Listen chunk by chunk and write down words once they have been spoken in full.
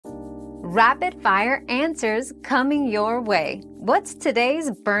Rapid fire answers coming your way. What's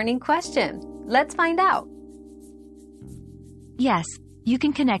today's burning question? Let's find out. Yes, you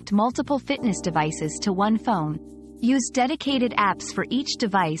can connect multiple fitness devices to one phone. Use dedicated apps for each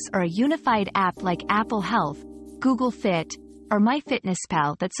device or a unified app like Apple Health, Google Fit, or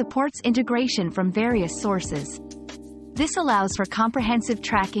MyFitnessPal that supports integration from various sources. This allows for comprehensive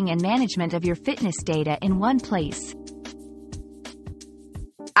tracking and management of your fitness data in one place.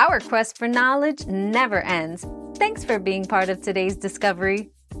 Our quest for knowledge never ends. Thanks for being part of today's discovery.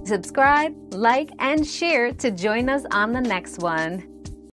 Subscribe, like, and share to join us on the next one.